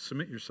Christ.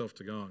 Submit yourself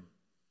to God.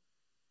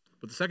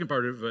 But the second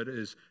part of it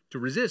is to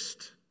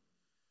resist.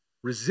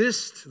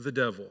 Resist the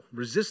devil.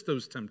 Resist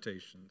those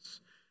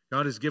temptations.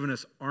 God has given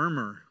us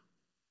armor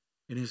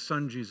in his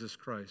Son, Jesus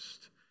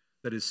Christ,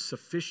 that is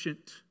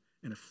sufficient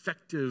and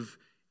effective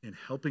in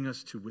helping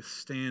us to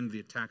withstand the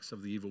attacks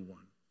of the evil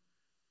one.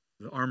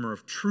 The armor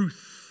of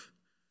truth,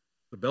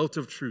 the belt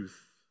of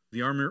truth,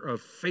 the armor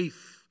of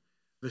faith,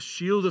 the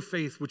shield of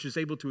faith, which is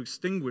able to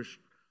extinguish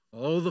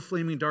all the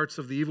flaming darts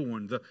of the evil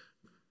one,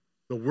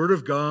 the word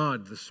of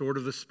God, the sword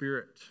of the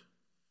Spirit.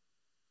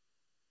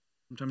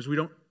 Sometimes we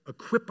don't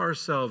equip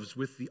ourselves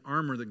with the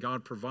armor that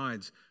God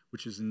provides,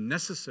 which is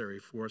necessary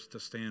for us to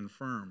stand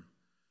firm.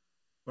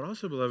 But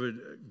also, beloved,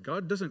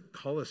 God doesn't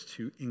call us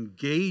to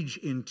engage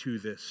into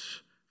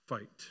this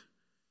fight.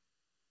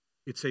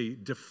 It's a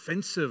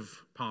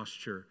defensive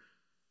posture.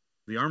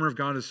 The armor of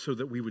God is so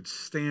that we would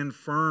stand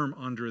firm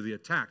under the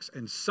attacks.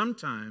 And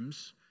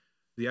sometimes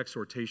the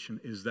exhortation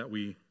is that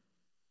we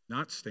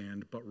not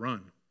stand, but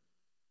run.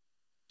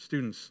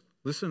 Students,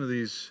 listen to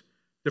these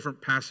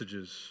different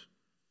passages.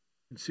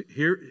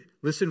 Here,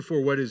 listen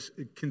for what is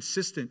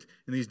consistent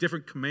in these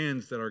different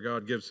commands that our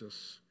God gives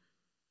us.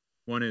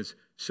 One is,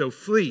 so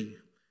flee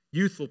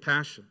youthful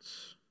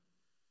passions.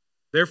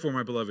 Therefore,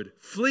 my beloved,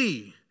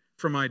 flee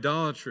from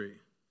idolatry.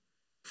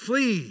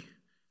 Flee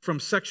from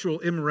sexual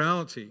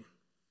immorality.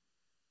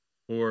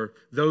 Or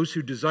those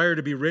who desire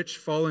to be rich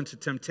fall into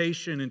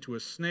temptation, into a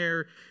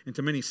snare,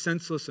 into many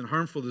senseless and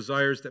harmful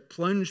desires that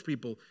plunge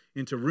people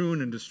into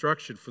ruin and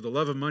destruction. For the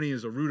love of money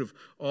is a root of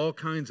all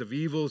kinds of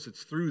evils.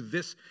 It's through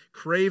this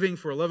craving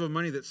for a love of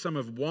money that some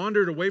have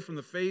wandered away from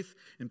the faith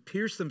and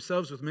pierced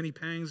themselves with many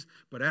pangs.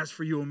 But as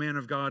for you, O man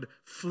of God,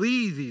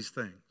 flee these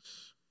things.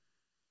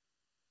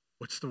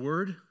 What's the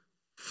word?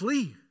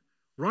 Flee.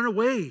 Run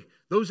away.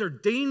 Those are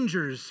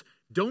dangers.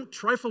 Don't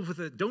trifle with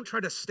it. Don't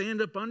try to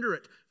stand up under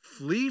it.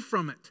 Flee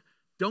from it.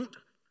 Don't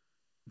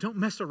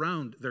mess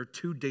around. They're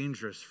too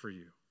dangerous for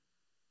you.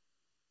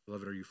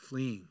 Beloved, are you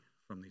fleeing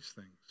from these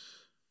things?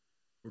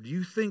 Or do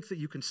you think that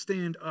you can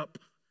stand up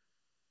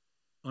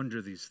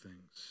under these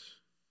things?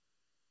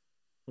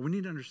 What we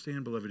need to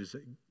understand, beloved, is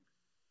that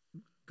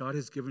God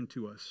has given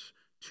to us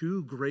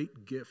two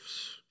great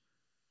gifts,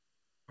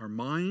 our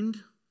mind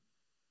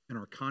and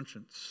our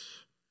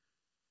conscience.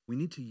 We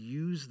need to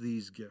use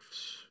these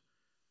gifts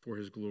for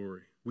his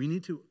glory. We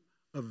need to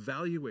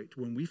evaluate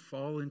when we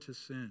fall into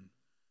sin.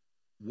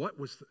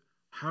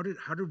 How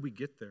did we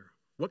get there?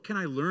 What can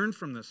I learn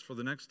from this for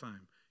the next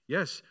time?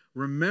 Yes,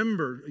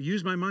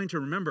 use my mind to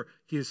remember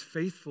he is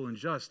faithful and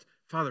just.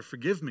 Father,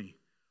 forgive me.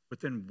 But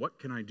then what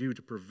can I do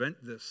to prevent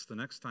this the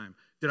next time?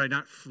 Did I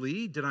not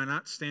flee? Did I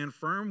not stand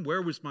firm?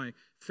 Where was my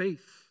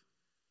faith?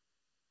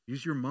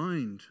 Use your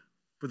mind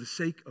for the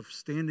sake of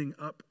standing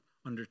up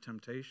under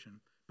temptation,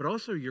 but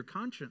also your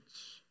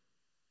conscience.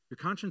 Your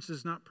conscience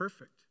is not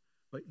perfect,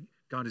 but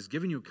God has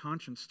given you a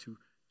conscience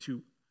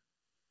to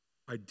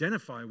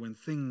identify when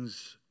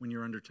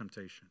you're under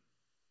temptation.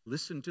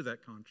 Listen to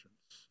that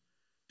conscience.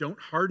 Don't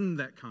harden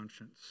that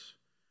conscience.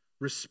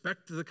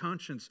 Respect the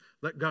conscience.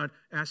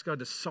 Ask God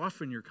to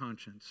soften your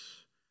conscience.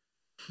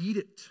 Heed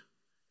it.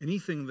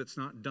 Anything that's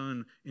not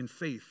done in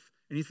faith,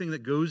 anything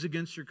that goes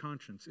against your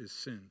conscience is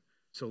sin.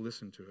 So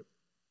listen to it.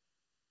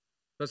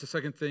 That's the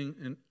second thing.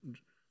 And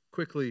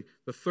quickly,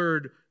 the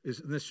third is,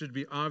 and this should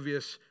be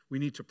obvious, we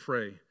need to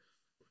pray.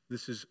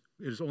 It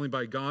is only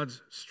by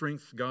God's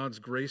strength, God's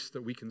grace,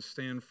 that we can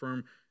stand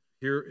firm.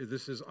 Here,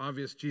 this is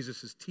obvious.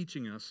 Jesus is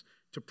teaching us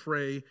to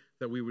pray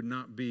that we would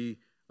not be,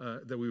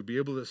 that we would be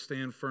able to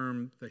stand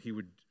firm, that he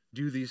would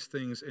do these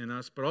things in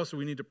us. But also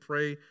we need to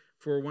pray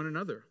for one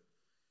another.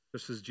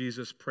 Just as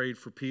Jesus prayed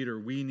for Peter,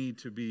 we need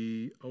to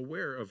be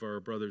aware of our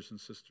brothers and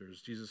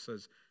sisters. Jesus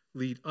says,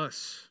 lead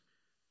us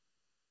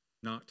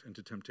not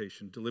into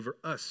temptation. Deliver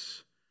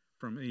us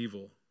from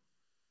evil.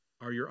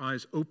 Are your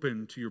eyes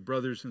open to your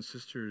brothers and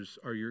sisters?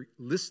 Are you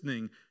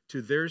listening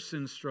to their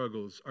sin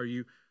struggles? Are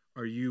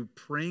you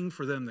praying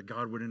for them that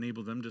God would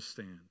enable them to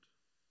stand?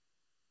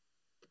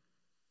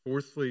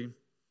 Fourthly,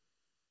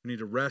 we need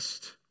to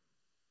rest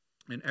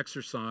and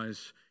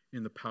exercise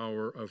in the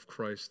power of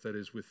Christ that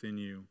is within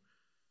you.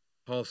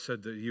 Paul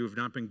said that you have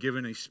not been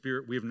given a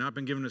spirit, we have not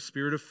been given a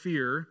spirit of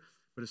fear,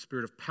 but a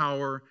spirit of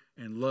power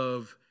and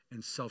love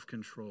and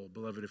self-control.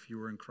 Beloved, if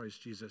you are in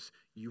Christ Jesus,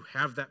 you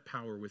have that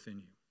power within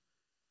you.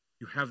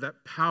 You have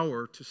that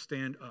power to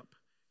stand up.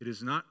 It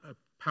is not a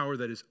power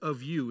that is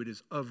of you, it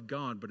is of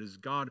God, but is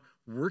God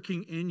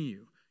working in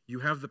you. You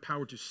have the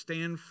power to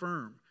stand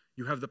firm.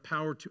 You have the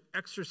power to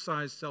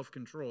exercise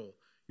self-control.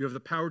 You have the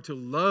power to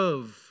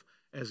love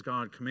as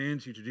God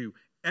commands you to do.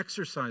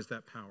 Exercise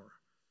that power.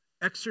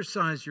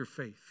 Exercise your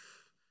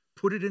faith.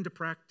 Put it into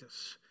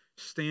practice.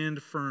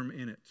 Stand firm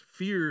in it.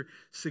 Fear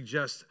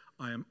suggests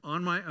I am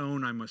on my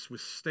own. I must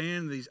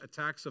withstand these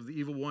attacks of the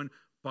evil one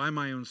by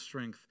my own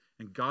strength.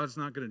 And God's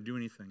not going to do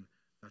anything.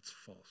 That's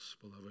false,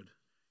 beloved.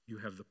 You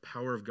have the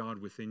power of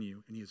God within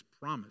you, and he has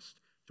promised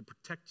to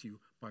protect you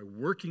by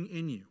working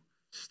in you.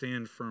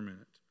 Stand firm in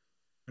it.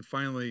 And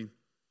finally,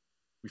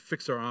 we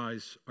fix our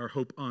eyes, our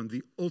hope on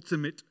the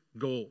ultimate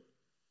goal.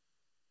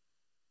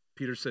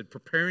 Peter said,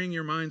 preparing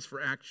your minds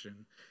for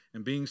action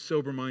and being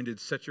sober-minded,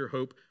 set your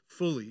hope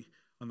fully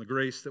on the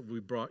grace that we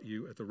brought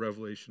you at the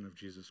revelation of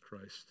Jesus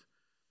Christ.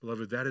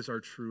 Beloved, that is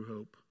our true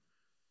hope,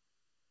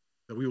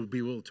 that we will be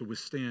able to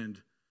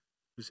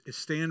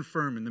stand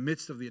firm in the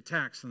midst of the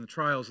attacks and the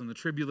trials and the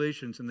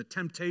tribulations and the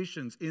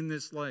temptations in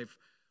this life,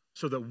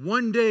 so that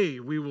one day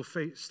we will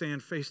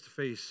stand face to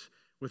face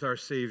with our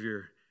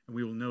Savior, and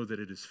we will know that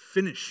it is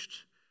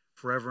finished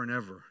forever and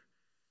ever,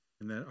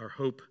 and that our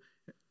hope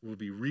will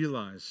be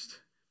realized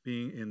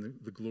being in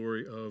the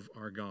glory of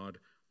our God,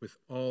 with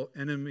all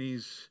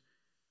enemies,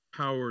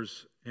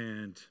 powers,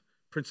 and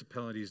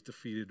principalities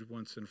defeated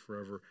once and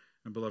forever.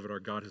 And beloved, our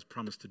God has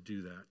promised to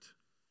do that.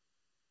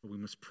 But we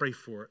must pray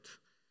for it.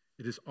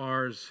 It is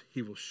ours.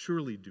 He will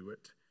surely do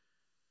it.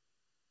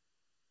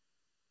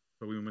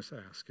 But we must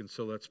ask. And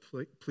so let's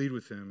plead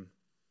with him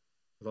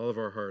with all of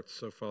our hearts.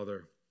 So,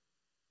 Father,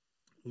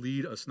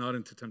 lead us not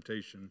into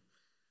temptation,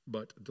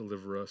 but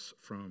deliver us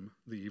from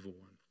the evil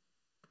one.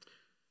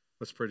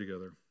 Let's pray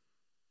together.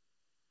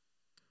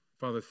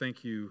 Father,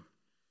 thank you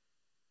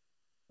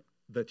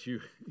that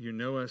you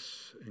know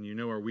us and you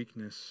know our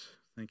weakness.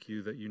 Thank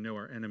you that you know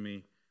our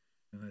enemy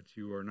and that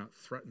you are not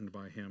threatened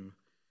by him.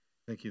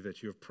 Thank you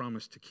that you have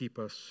promised to keep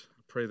us.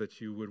 I pray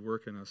that you would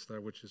work in us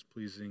that which is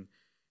pleasing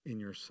in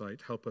your sight.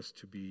 Help us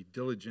to be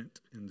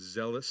diligent and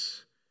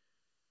zealous,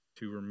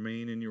 to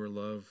remain in your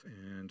love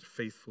and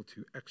faithful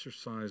to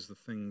exercise the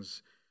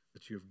things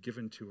that you have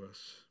given to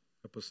us.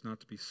 Help us not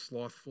to be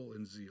slothful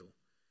in zeal,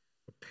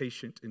 but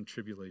patient in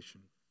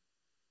tribulation.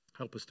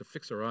 Help us to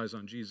fix our eyes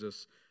on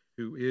Jesus,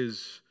 who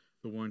is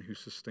the one who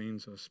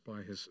sustains us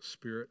by his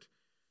Spirit,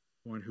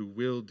 one who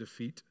will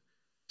defeat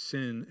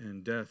sin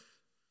and death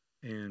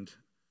and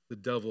the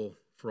devil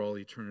for all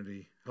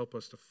eternity. Help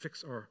us to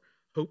fix our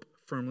hope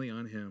firmly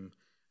on him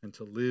and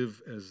to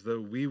live as though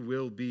we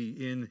will be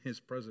in his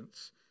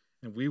presence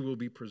and we will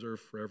be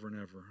preserved forever and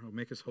ever. Oh,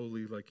 make us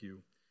holy like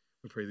you.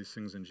 We pray these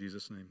things in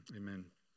Jesus' name. Amen.